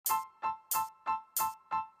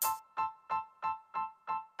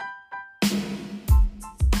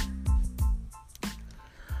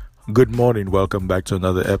Good morning. Welcome back to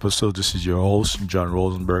another episode. This is your host, John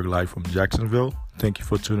Rosenberg, live from Jacksonville. Thank you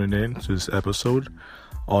for tuning in to this episode.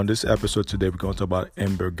 On this episode today, we're going to talk about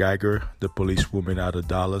Amber Guyger, the policewoman out of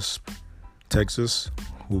Dallas, Texas,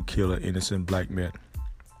 who killed an innocent black man.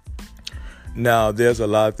 Now, there's a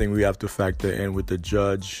lot of things we have to factor in with the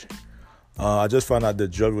judge. I just found out the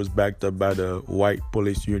judge was backed up by the White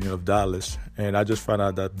Police Union of Dallas. And I just found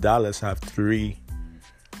out that Dallas have three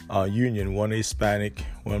union, one Hispanic,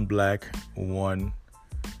 one black, one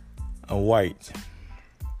white.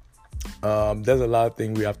 There's a lot of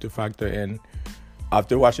things we have to factor in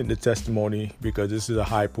after watching the testimony, because this is a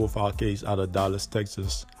high profile case out of Dallas,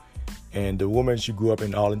 Texas, and the woman, she grew up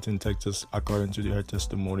in Arlington, Texas, according to her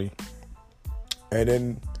testimony. And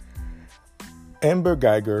then Amber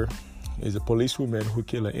Guyger is a policewoman who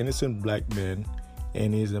killed an innocent black man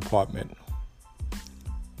in his apartment.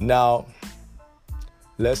 Now,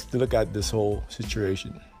 let's look at this whole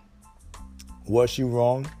situation. Was she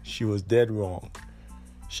wrong? She was dead wrong.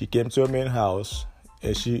 She came to a man's house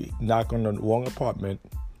and she knocked on the wrong apartment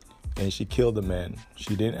and she killed the man.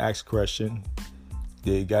 She didn't ask question.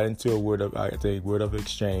 They got into a word of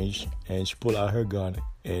exchange, and she pulled out her gun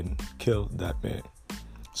and killed that man.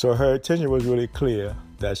 So her intention was really clear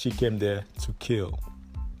that she came there to kill.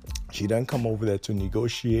 She didn't come over there to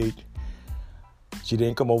negotiate. She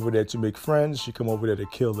didn't come over there to make friends. She came over there to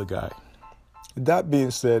kill the guy. That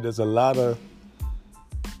being said, there's a lot of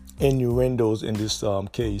innuendos in this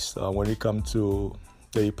case when it comes to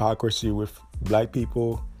the hypocrisy with black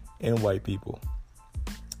people and white people.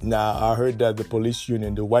 Now, I heard that the police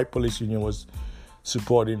union, the white police union, was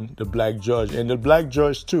supporting the black judge. And the black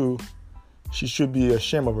judge, too, she should be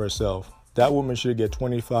ashamed of herself. That woman should get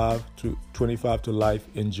 25 to life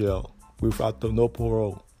in jail without no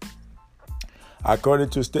parole. According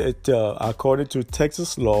to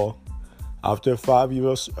Texas law, after 5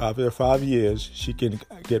 years, she can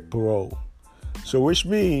get parole. So, which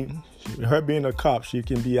means her being a cop, she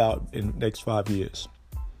can be out in the next 5 years.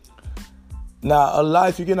 Now, a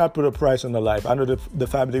life, you cannot put a price on a life. I know the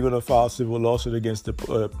family, they're going to file a civil lawsuit against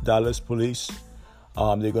the Dallas police.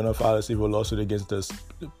 They're going to file a civil lawsuit against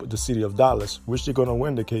the city of Dallas, which they're going to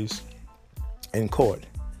win the case in court.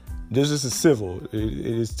 This is a civil. It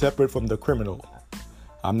is separate from the criminal.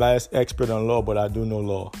 I'm not an expert on law, but I do know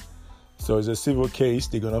law. So it's a civil case.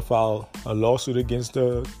 They're going to file a lawsuit against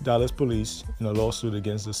the Dallas police and a lawsuit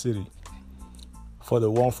against the city for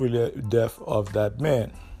the wrongful death of that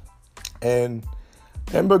man. And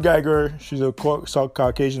Amber Guyger, she's a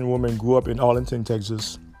Caucasian woman, grew up in Arlington,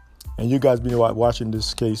 Texas. And you guys been watching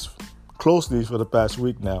this case closely for the past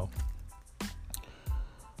week now.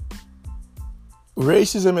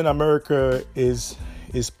 Racism in America is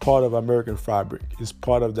part of American fabric. It's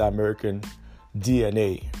part of the American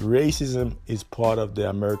DNA. Racism is part of the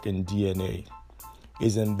American DNA.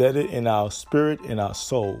 It's embedded in our spirit, in our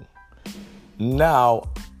soul.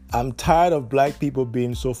 Now, I'm tired of black people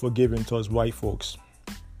being so forgiving towards white folks.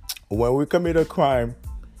 When we commit a crime,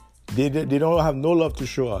 they don't have no love to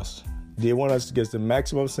show us. They want us to get the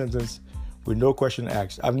maximum sentence with no question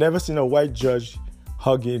asked. I've never seen a white judge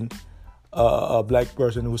hugging a black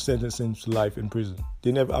person who sentenced him to life in prison.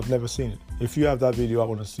 I've never seen it. If you have that video, I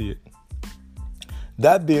want to see it.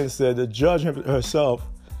 That being said, the judge herself,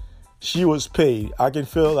 she was paid. I can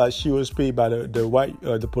feel that she was paid by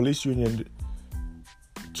the police union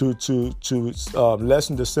to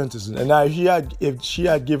lessen the sentence. And now, if she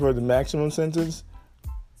had given her the maximum sentence,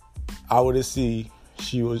 I would have seen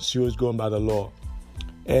she was going by the law.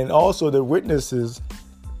 And also the witnesses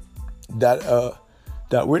that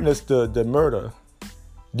witnessed the murder,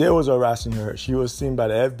 they was harassing her. She was seen by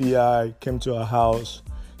the FBI, came to her house.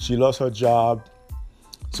 She lost her job.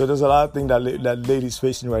 So there's a lot of things that lady's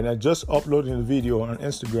facing right now. Just uploading the video on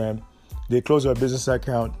Instagram, they closed her business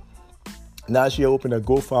account. Now she opened a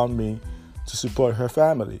GoFundMe to support her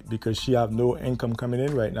family because she have no income coming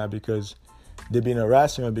in right now because they've been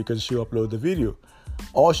harassing her because she uploaded the video.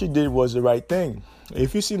 All she did was the right thing.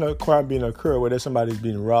 If you see a crime being occurred, whether somebody's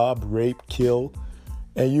being robbed, raped, killed,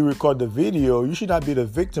 and you record the video, you should not be the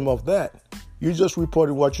victim of that. You just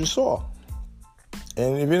reported what you saw.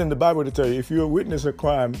 And even in the Bible, they tell you, if you witness a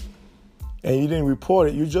crime and you didn't report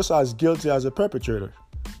it, you're just as guilty as a perpetrator.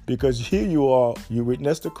 Because here you are, you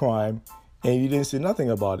witnessed the crime and you didn't say nothing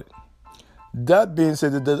about it. That being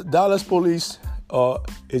said, the Dallas police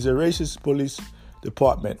is a racist police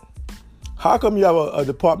department. How come you have a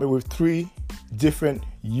department with three different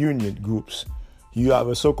union groups? You have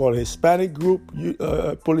a so-called Hispanic group,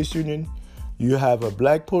 police union. You have a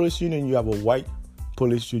black police union. You have a white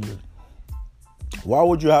police union. Why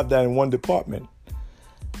would you have that in one department?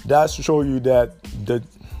 That shows you that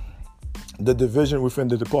the division within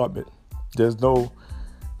the department. There's no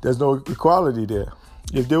equality there.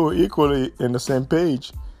 If they were equally in the same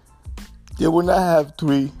page, they would not have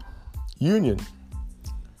 3 unions.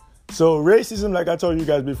 So racism, like I told you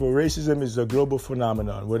guys before, racism is a global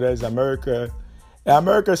phenomenon. Whereas America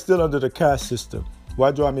is still under the caste system.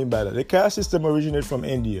 What do I mean by that? The caste system originated from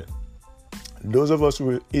India. Those of us who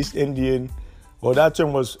were East Indian, well, that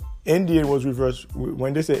term was, Indian was reversed.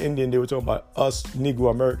 When they say Indian, they were talking about us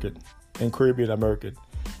Negro American and Caribbean American.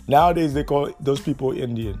 Nowadays, they call those people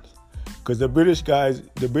Indians. Because the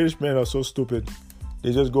British men are so stupid,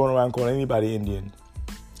 they're just going around calling anybody Indian.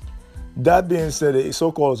 That being said, the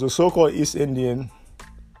so-called East Indian,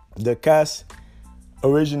 the caste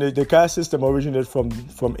system originated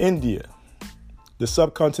from India, the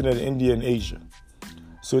subcontinent of India and Asia.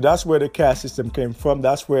 So that's where the caste system came from.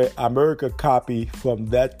 That's where America copied from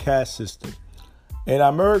that caste system. In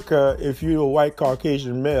America, if you're a white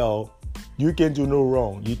Caucasian male, you can do no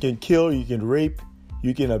wrong. You can kill, you can rape,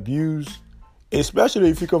 you can abuse, especially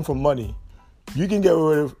if you come from money. You can get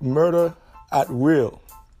rid of murder at will.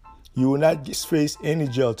 You will not face any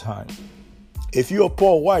jail time. If you're a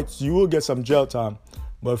poor white, you will get some jail time.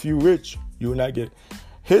 But if you're rich, you will not get.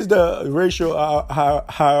 Here's the racial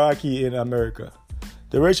hierarchy in America.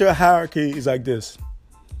 The racial hierarchy is like this.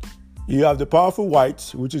 You have the powerful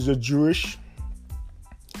whites, which is the Jewish,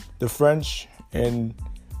 the French, and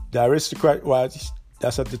the aristocrat whites.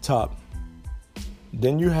 That's at the top.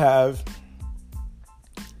 Then you have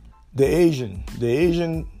the Asian. The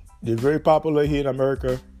Asian, they're very popular here in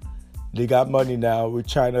America. They got money now with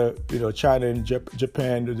China, China and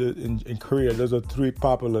Japan and Korea. Those are 3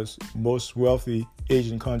 populous, most wealthy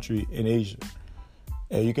Asian country in Asia.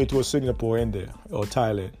 And you can throw Singapore in there or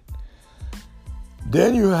Thailand.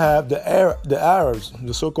 Then you have the Arabs,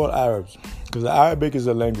 the so-called Arabs, because the Arabic is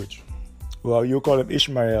a language. Well, you call them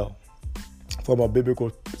Ishmael from a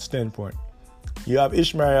biblical standpoint. You have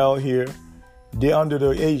Ishmael here, they're under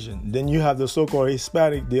the Asian. Then you have the so-called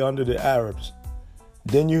Hispanic, they're under the Arabs.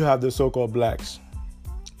 Then you have the so-called blacks.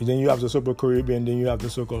 Then you have the so-called Caribbean. Then you have the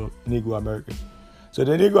so-called Negro American. So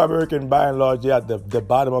the Negro American, by and large, they're at the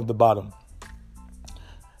bottom of the bottom.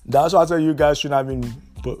 That's why I tell you guys should not even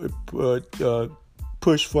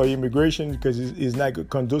push for immigration, because it's not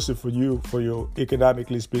conducive for you,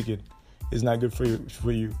 economically speaking. It's not good for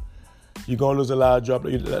you. You're going to lose a lot of jobs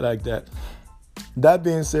like that. That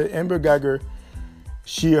being said, Amber Geiger,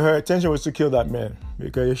 her intention was to kill that man.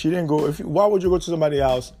 Because if she didn't go, why would you go to somebody's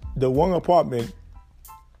house, the one apartment?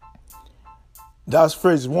 That's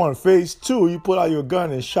phase 1. Phase 2, you pull out your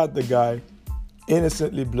gun and shot the guy,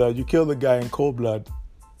 innocently blood. You killed the guy in cold blood,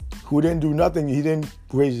 who didn't do nothing. He didn't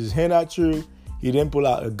raise his hand at you. He didn't pull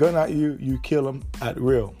out a gun at you. You kill him at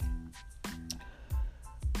will.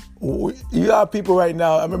 You got people right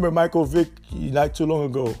now. I remember Michael Vick, not too long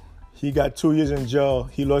ago. He got 2 years in jail.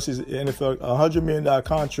 He lost his NFL $100 million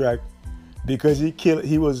contract because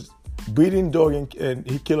he was breeding dog and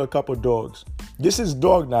he killed a couple dogs. This is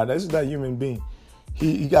dog now. This is not a human being.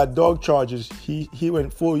 He got dog charges. He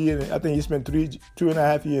went 4 years. I think he spent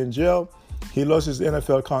 2.5 years in jail. He lost his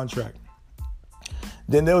NFL contract.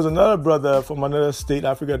 Then there was another brother from another state.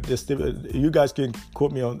 I forgot the state. You guys can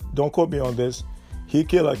don't quote me on this. He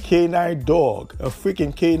killed a canine dog, a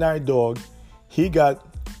freaking canine dog. He got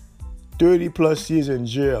 30 plus years in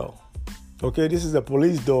jail. Okay, this is a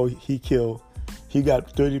police dog he killed. He got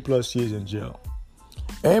 30 plus years in jail.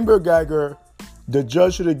 Amber Geiger, the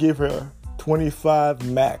judge should have given her 25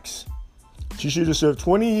 max. She should have served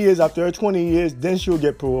 20 years. After her 20 years, then she'll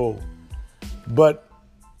get parole. But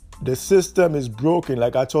the system is broken.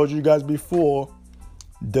 Like I told you guys before,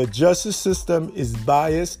 the justice system is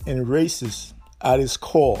biased and racist at its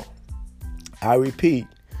core. I repeat,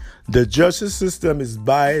 the justice system is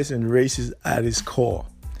biased and racist at its core.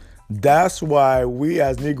 That's why we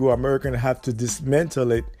as Negro Americans have to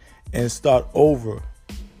dismantle it and start over,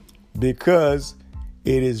 because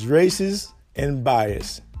it is racist and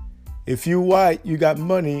biased. If you white, you got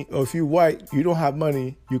money, or if you white, you don't have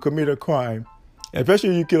money, you commit a crime, especially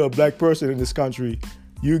if you kill a black person in this country,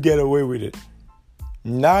 you get away with it.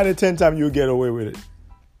 9 out of 10 times you get away with it.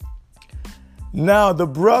 Now, the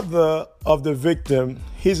brother of the victim,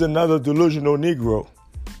 he's another delusional Negro.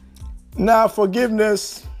 Now,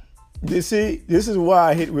 forgiveness, you see, this is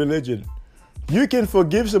why I hate religion. You can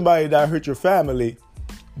forgive somebody that hurt your family,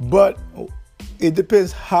 but it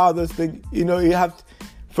depends how this thing,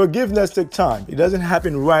 forgiveness takes time. It doesn't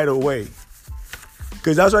happen right away.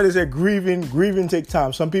 Because that's why they say grieving takes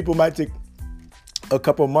time. Some people might take a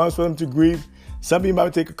couple months for them to grieve. Some people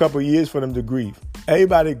might take a couple years for them to grieve.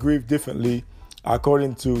 Everybody grieves differently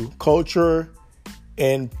according to culture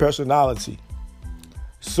and personality.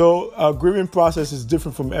 So a grieving process is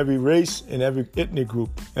different from every race and every ethnic group.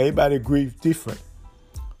 Everybody grieves different.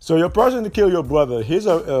 So your person to kill your brother, here's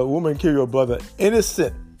a woman kill your brother,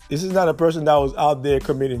 innocent. This is not a person that was out there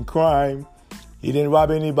committing crime. He didn't rob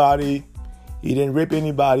anybody. He didn't rape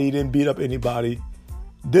anybody. He didn't beat up anybody.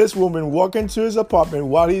 This woman walked into his apartment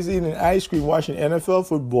while he's eating ice cream, watching NFL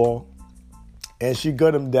football, and she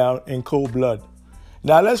gunned him down in cold blood.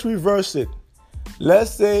 Now let's reverse it.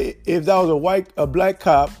 Let's say if that was a black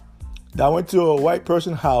cop that went to a white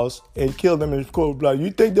person's house and killed them in cold blood,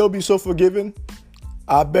 you think they'll be so forgiving?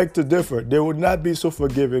 I beg to differ. They would not be so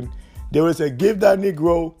forgiving. They would say, give that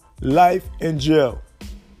Negro life in jail.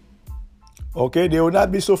 Okay, they would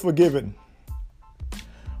not be so forgiving.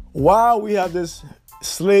 Why we have this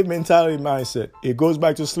slave mentality mindset? It goes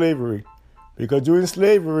back to slavery. Because during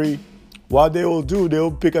slavery, what they will do, they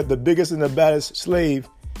will pick up the biggest and the baddest slave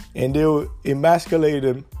and they will emasculate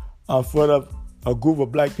him in front of a group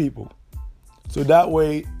of black people. So that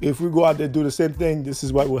way, if we go out there and do the same thing, this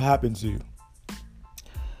is what will happen to you.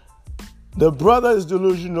 The brother is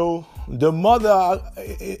delusional. The mother,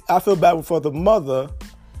 I feel bad for the mother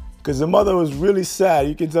because the mother was really sad.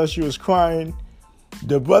 You can tell she was crying.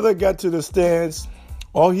 The brother got to the stands.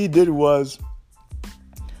 All he did was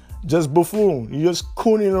just buffoon. He just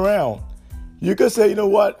cooning around. You could say, you know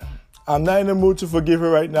what? I'm not in the mood to forgive her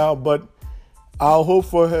right now, but I'll hope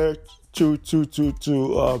for her to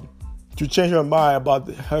change her mind about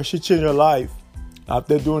her. She changed her life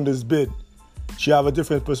after doing this bid. She have a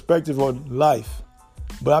different perspective on life.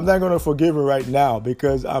 But I'm not going to forgive her right now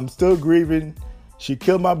because I'm still grieving. She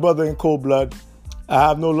killed my brother in cold blood. I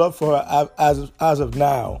have no love for her as of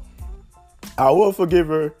now. I will forgive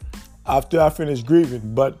her after I finish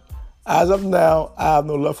grieving. But as of now, I have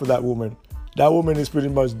no love for that woman. That woman is pretty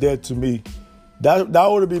much dead to me. That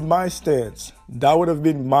would have been my stance. That would have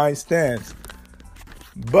been my stance.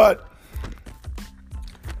 But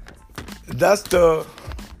that's the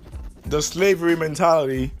slavery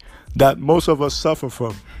mentality that most of us suffer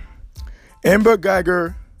from. Amber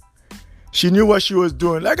Geiger, she knew what she was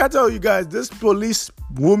doing. Like I tell you guys, this police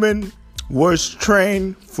woman was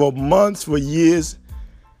trained for months, for years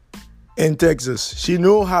in Texas. She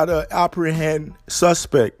knew how to apprehend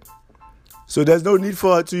suspect. So there's no need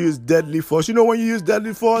for her to use deadly force. You know when you use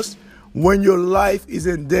deadly force? When your life is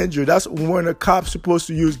in danger. That's when a cop's supposed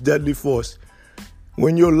to use deadly force.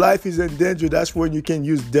 When your life is in danger, that's when you can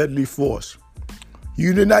use deadly force.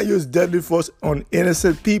 You do not use deadly force on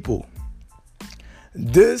innocent people.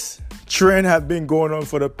 This trend has been going on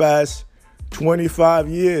for the past 25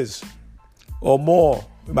 years or more.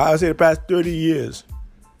 I would say the past 30 years.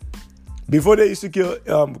 Before they used to kill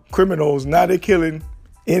criminals, now they're killing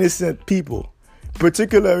innocent people,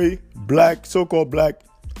 particularly black, so-called black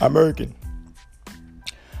American.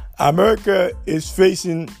 America is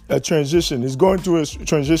facing a transition. It's going through a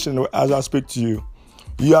transition as I speak to you.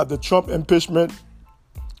 You have the Trump impeachment.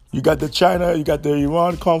 You got the China. You got the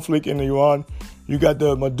Iran conflict in Iran. You got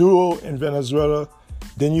the Maduro in Venezuela.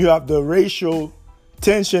 Then you have the racial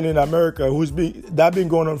tension in America, that's been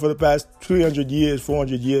going on for the past 300 years,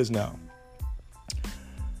 400 years now.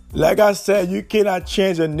 Like I said, you cannot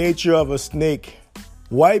change the nature of a snake.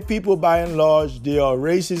 White people, by and large, they are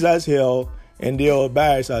racist as hell and they are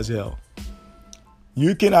biased as hell.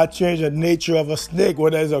 You cannot change the nature of a snake,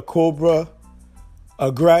 whether it's a cobra,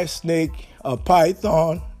 a grass snake, a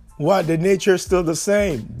python. What? The nature is still the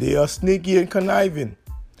same. They are sneaky and conniving.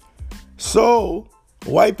 So,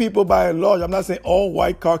 white people, by and large, I'm not saying all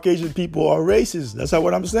white Caucasian people are racist. That's not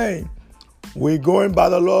what I'm saying. We're going by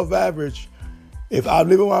the law of average. If I've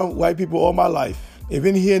lived around white people all my life,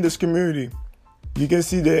 even here in this community, you can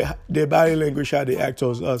see their body language, how they act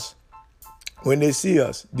towards us. When they see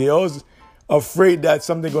us, they're always afraid that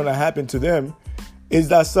something's going to happen to them. It's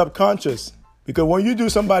that subconscious. Because when you do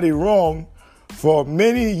somebody wrong for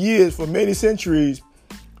many years, for many centuries,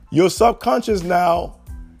 your subconscious now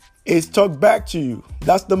is talk back to you.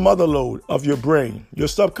 That's the mother lode of your brain. Your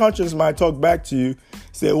subconscious might talk back to you,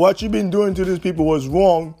 say what you've been doing to these people was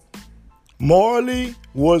wrong, morally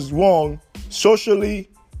was wrong, socially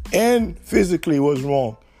and physically was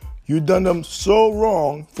wrong. You've done them so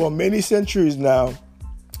wrong for many centuries now.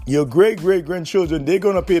 Your great-great-grandchildren, they're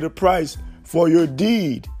going to pay the price for your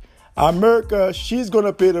deed. America, she's going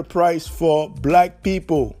to pay the price for black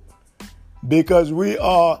people because we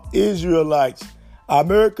are Israelites.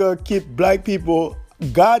 America keep black people,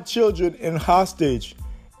 godchildren, in hostage.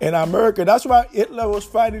 In America, that's what Hitler was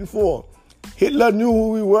fighting for. Hitler knew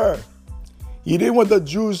who we were. He didn't want the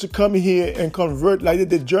Jews to come here and convert like they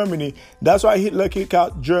did Germany. That's why Hitler kicked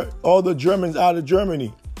out all the Germans out of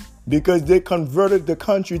Germany. because they converted the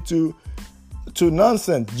country to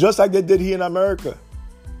nonsense, just like they did here in America.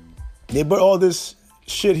 They brought all this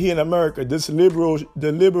shit here in America, the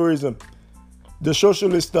liberalism, the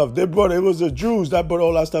socialist stuff. It was the Jews that brought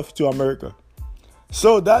all that stuff to America.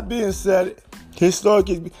 So that being said,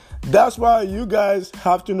 historically, that's why you guys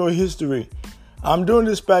have to know history. I'm doing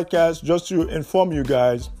this podcast just to inform you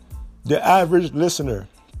guys, the average listener.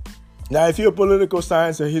 Now, if you're a political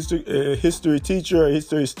science, a history teacher, a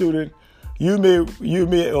history student, you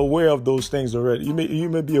may aware of those things already. You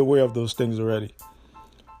may be aware of those things already.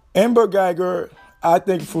 Amber Guyger, I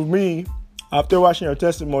think for me, after watching her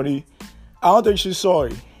testimony, I don't think she's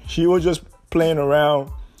sorry. She was just playing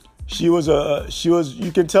around. You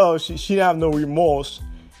can tell she didn't have no remorse.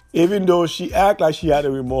 Even though she acted like she had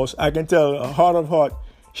a remorse, I can tell her heart of heart,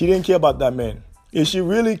 she didn't care about that man. If she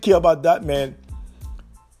really cared about that man,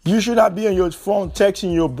 you should not be on your phone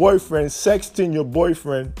texting your boyfriend, sexting your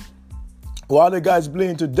boyfriend while the guy's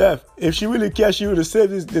bleeding to death. If she really cared, she would have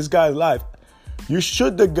saved this guy's life. You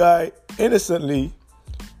shoot the guy innocently.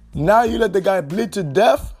 Now you let the guy bleed to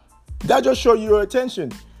death. That just shows you your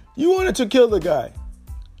attention. You wanted to kill the guy.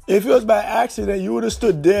 If it was by accident, you would have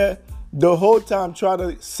stood there the whole time trying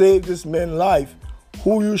to save this man's life,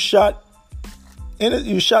 who you shot.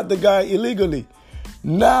 You shot the guy illegally.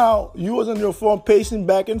 Now you was on your phone pacing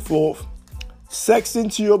back and forth,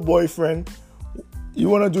 sexting to your boyfriend. You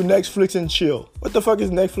want to do Netflix and chill. What the fuck is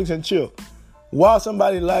Netflix and chill? While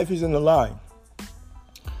somebody's life is in the line.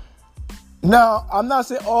 Now, I'm not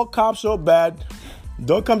saying all cops are bad.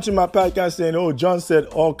 Don't come to my podcast saying, oh, John said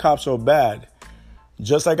all cops are bad.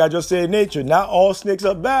 Just like I just said in nature, not all snakes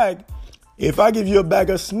are bad. If I give you a bag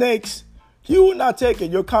of snakes, you will not take it.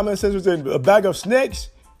 Your common sense would say, a bag of snakes?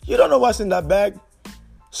 You don't know what's in that bag.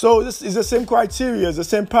 So this is the same criteria, it's the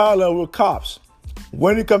same parallel with cops.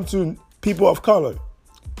 When it comes to people of color,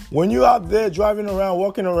 when you're out there driving around,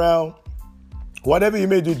 walking around, whatever you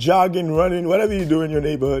may do, jogging, running, whatever you do in your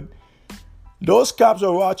neighborhood, those cops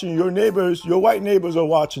are watching. Your neighbors, your white neighbors are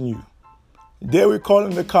watching you. They were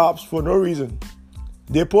calling the cops for no reason.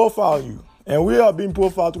 They profile you. And we are being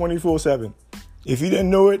profiled 24/7. If you didn't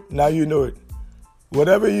know it, now you know it.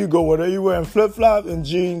 Wherever you go, whether you're wearing flip-flops and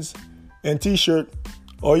jeans and t-shirt,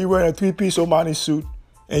 or you're wearing a three-piece Omani suit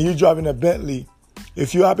and you're driving a Bentley,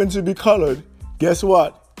 if you happen to be colored, guess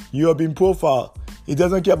what? You are being profiled. It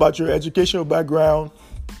doesn't care about your educational background,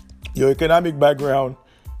 your economic background.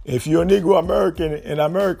 If you're a Negro American in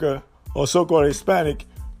America or so-called Hispanic,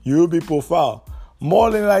 you will be profiled.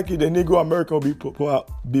 More than likely, the Negro American will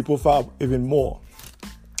be profiled even more.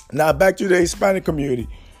 Now, back to the Hispanic community.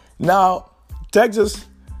 Now, Texas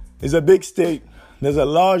is a big state. There's a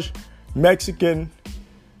large Mexican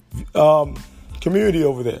community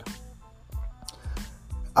over there.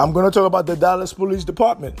 I'm going to talk about the Dallas Police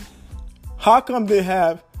Department. How come they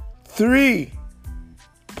have 3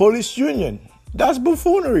 police unions? That's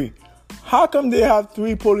buffoonery. How come they have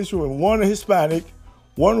 3 police unions? 1 Hispanic,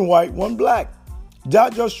 1 white, 1 black.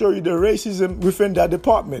 That just shows you the racism within that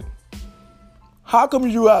department. How come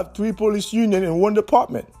you have 3 police unions in 1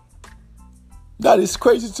 department? That is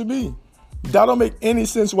crazy to me. That don't make any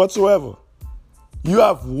sense whatsoever. You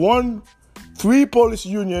have 3 police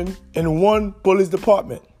union in 1 police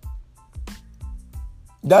department.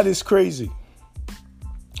 That is crazy.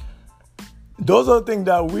 Those are the things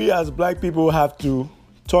that we as black people have to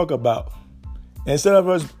talk about. Instead of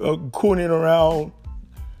us cooning around,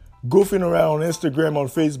 goofing around on Instagram, on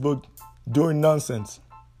Facebook, doing nonsense.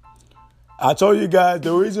 I told you guys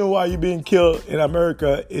the reason why you're being killed in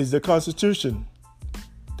America is the Constitution.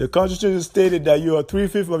 The Constitution stated that you are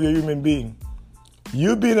 3/5 of your human being.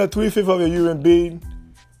 You being a 3/5 of your human being,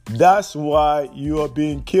 that's why you are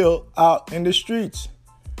being killed out in the streets.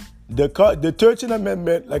 The 13th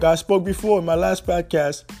Amendment, like I spoke before in my last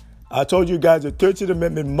podcast, I told you guys the 13th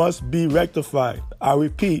Amendment must be rectified. I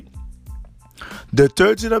repeat, the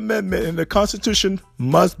 13th Amendment in the Constitution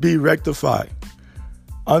must be rectified.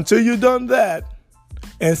 Until you've done that,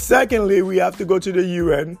 and secondly, we have to go to the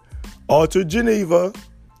UN or to Geneva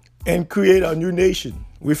and create a new nation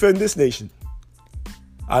within this nation.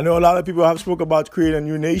 I know a lot of people have spoken about creating a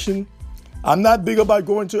new nation. I'm not big about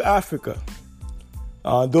going to Africa.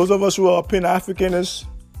 Those of us who are Pan-Africanists,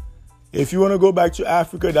 if you want to go back to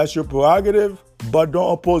Africa, that's your prerogative, but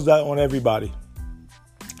don't oppose that on everybody.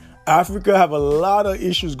 Africa have a lot of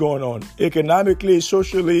issues going on. Economically,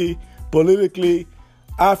 socially, politically,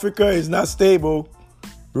 Africa is not stable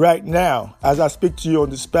right now as I speak to you on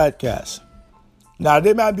this podcast. Now,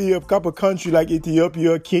 there might be a couple countries like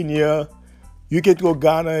Ethiopia, Kenya. You can go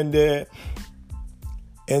Ghana in there,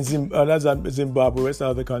 and Zimbabwe, that's the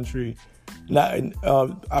other country. Now,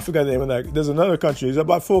 I forgot the name of that. There's another country. There's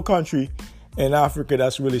about 4 countries in Africa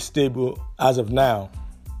that's really stable as of now.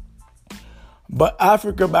 But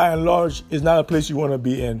Africa, by and large, is not a place you want to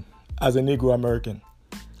be in as a Negro American.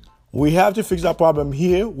 We have to fix that problem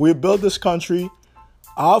here. We built this country.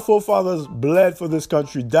 Our forefathers bled for this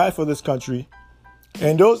country, died for this country.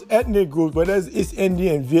 And those ethnic groups, whether it's East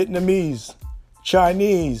Indian, Vietnamese,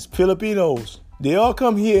 Chinese, Filipinos, they all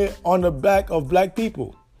come here on the back of black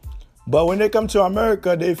people. But when they come to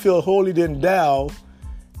America, they feel holier than thou.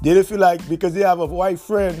 They feel like because they have a white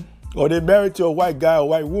friend or they're married to a white guy or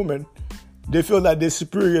white woman, they feel that they're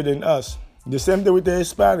superior than us. The same thing with the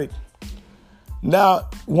Hispanic. Now,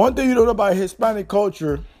 one thing you don't know about Hispanic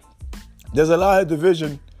culture, there's a lot of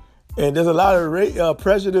division and there's a lot of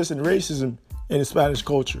prejudice and racism in Spanish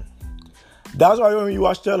culture. That's why when you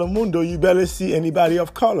watch Telemundo, you barely see anybody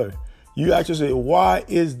of color. You actually say, why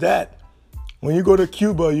is that? When you go to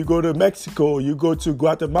Cuba, you go to Mexico, you go to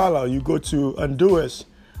Guatemala, you go to Honduras,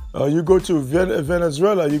 you go to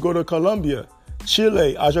Venezuela, you go to Colombia,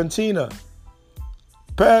 Chile, Argentina,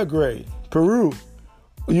 Paraguay, Peru.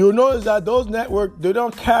 You'll notice that those networks, they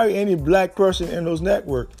don't carry any black person in those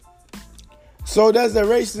networks. So there's the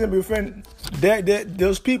racism between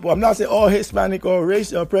those people. I'm not saying all Hispanic or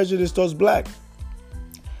race or prejudice towards black.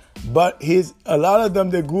 But a lot of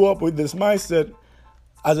them, they grew up with this mindset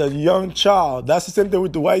as a young child. That's the same thing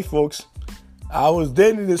with the white folks. I was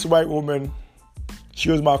dating this white woman.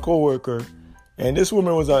 She was my coworker. And this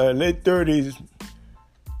woman was in her late 30s.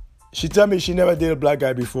 She told me she never dated a black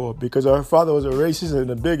guy before because her father was a racist and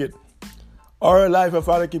a bigot. All her life, her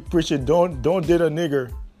father kept preaching, don't date a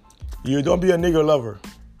nigger. You don't be a nigger lover.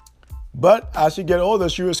 But as she got older,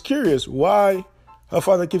 she was curious why her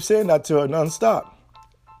father kept saying that to her nonstop.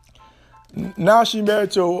 Now she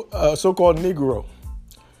married to a so-called Negro.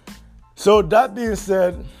 So that being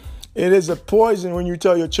said, it is a poison when you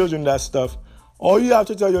tell your children that stuff. All you have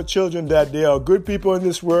to tell your children that there are good people in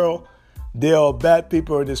this world, there are bad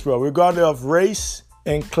people in this world, regardless of race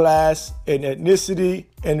and class and ethnicity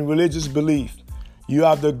and religious belief. You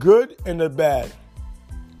have the good and the bad.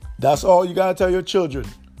 That's all you gotta tell your children.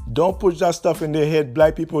 Don't push that stuff in their head.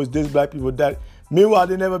 Black people is this, black people that. Meanwhile,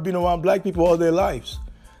 they've never been around black people all their lives.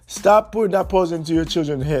 Stop putting that poison into your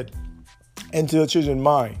children's head, into your children's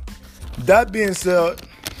mind. That being said,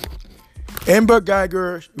 Amber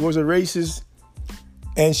Geiger was a racist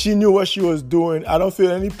and she knew what she was doing. I don't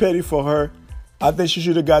feel any pity for her. I think she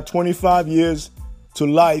should have got 25 years to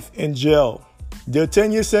life in jail. Their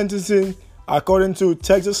 10-year sentencing, according to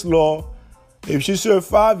Texas law, if she served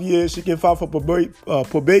 5 years, she can file for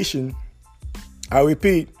probation. I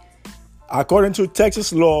repeat, according to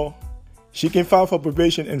Texas law, she can file for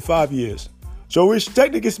probation in 5 years. So which,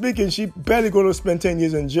 technically speaking, she barely going to spend 10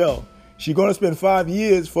 years in jail. She's going to spend 5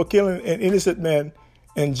 years for killing an innocent man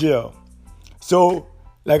in jail. So,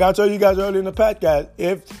 like I told you guys earlier in the podcast,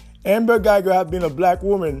 if Amber Geiger had been a black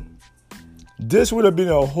woman, this would have been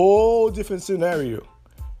a whole different scenario.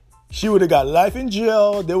 She would have got life in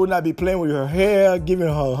jail. They would not be playing with her hair, giving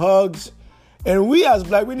her hugs. And we as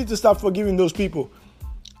black, we need to stop forgiving those people.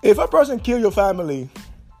 If a person kills your family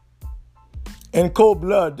in cold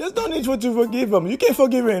blood, there's no need to forgive them. You can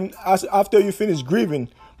forgive him after you finish grieving.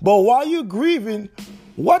 But while you're grieving,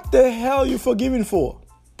 what the hell are you forgiving for?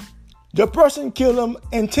 The person killed him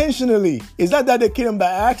intentionally. It's not that they killed him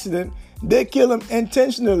by accident. They killed him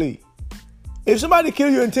intentionally. If somebody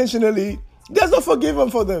kills you intentionally, there's no forgiving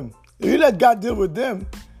for them. If you let God deal with them,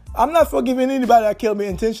 I'm not forgiving anybody that killed me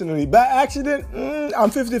intentionally. By accident, I'm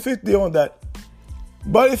 50-50 on that.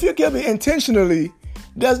 But if you kill me intentionally,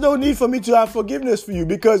 there's no need for me to have forgiveness for you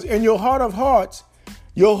because in your heart of hearts,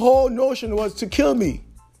 your whole notion was to kill me.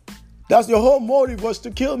 That's your whole motive was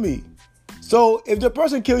to kill me. So if the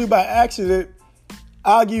person killed you by accident,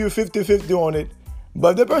 I'll give you 50-50 on it. But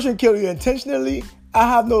if the person killed you intentionally, I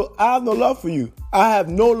have no love for you. I have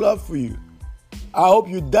no love for you. I hope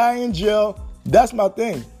you die in jail. That's my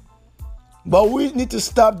thing. But we need to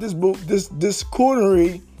stop this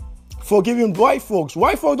coonery forgiving white folks.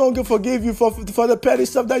 White folks don't forgive you for the petty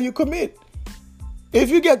stuff that you commit. If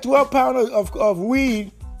you get 12 pounds of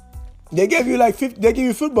weed, they give you they give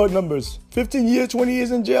you football numbers. 15 years, 20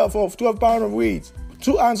 years in jail for 12 pounds of weed.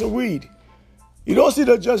 2 ounces of weed. You don't see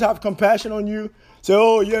the judge have compassion on you. Say,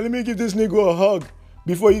 oh yeah, let me give this nigga a hug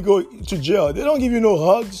before you go to jail. They don't give you no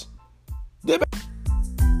hugs. They